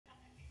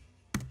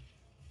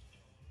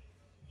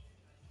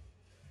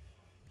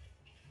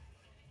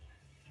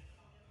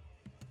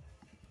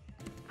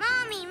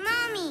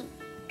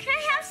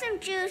some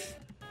juice?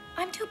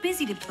 I'm too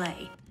busy to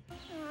play.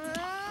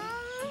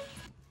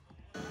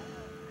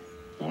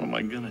 What am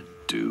I gonna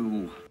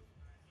do?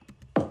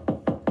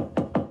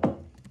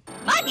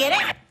 I get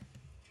it!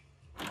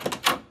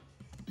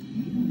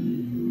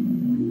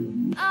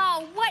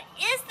 Oh, what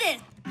is this?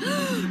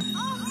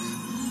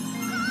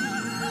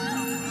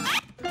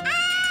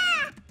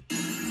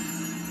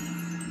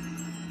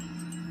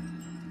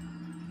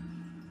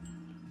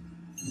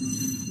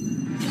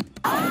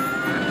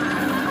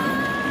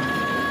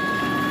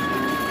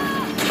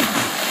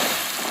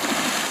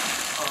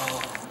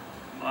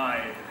 My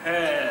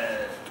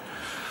head.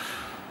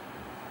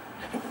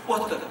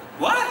 What the?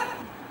 What?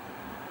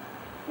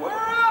 Where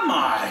am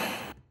I?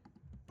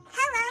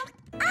 Hello.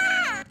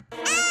 Ah!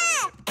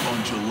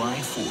 On July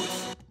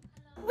 4th.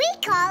 We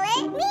call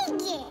it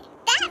Migi.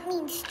 That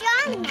means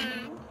strong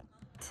man.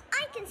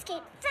 I can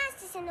skate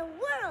fastest in the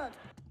world.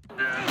 The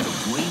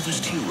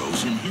bravest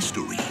heroes in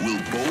history will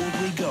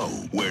boldly go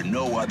where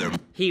no other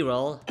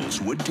Hero.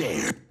 would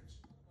dare.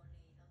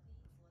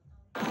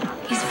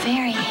 He's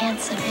very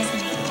handsome, isn't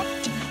he?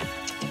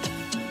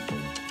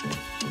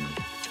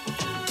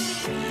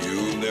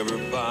 You'll never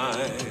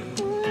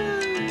find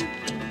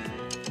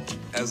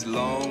as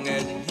long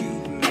as you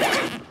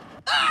live.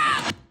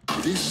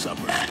 This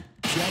summer,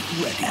 get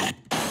ready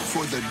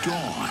for the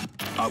dawn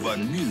of a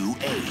new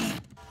age.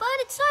 But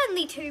it's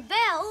only 2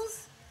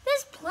 bells.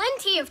 There's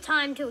plenty of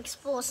time to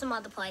explore some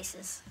other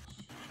places.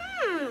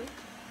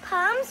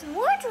 Palm's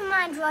would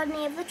remind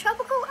Rodney of the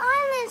tropical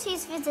islands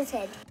he's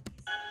visited.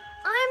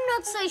 I'm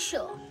not so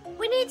sure.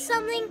 We need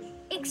something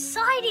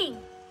exciting,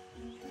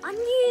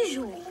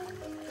 unusual,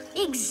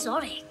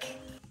 exotic.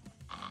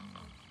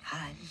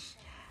 Hush,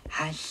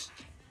 hush,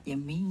 you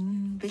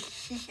mean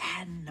vicious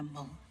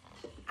animal.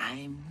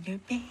 I'm your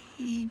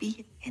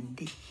baby, and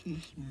this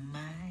is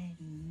my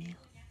milk.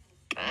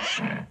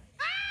 I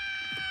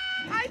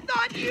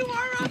thought you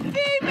were a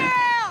female!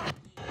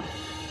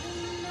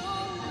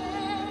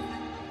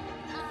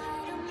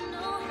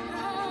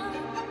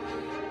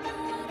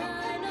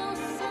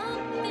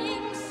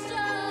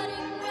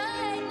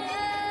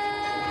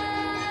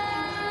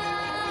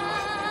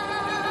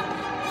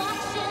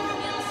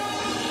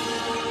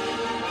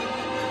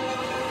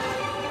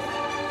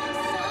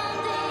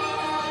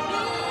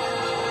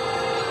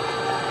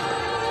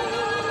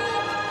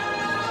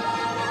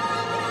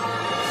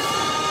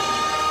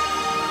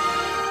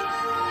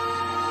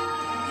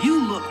 You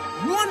look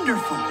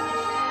wonderful.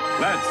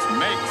 Let's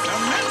make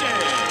some magic!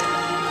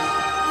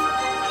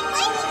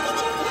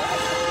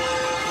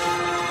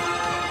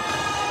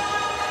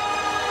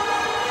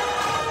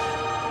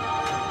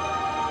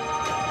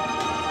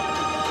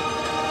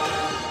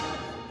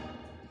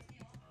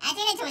 I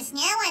turned into a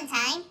snare one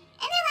time, and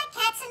they're like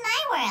cats in my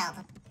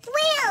world.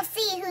 We'll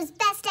see who's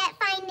best at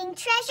finding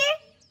treasure,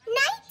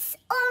 knights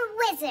or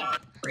wizards.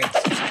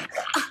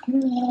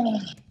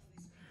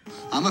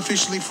 I'm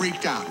officially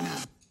freaked out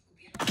now.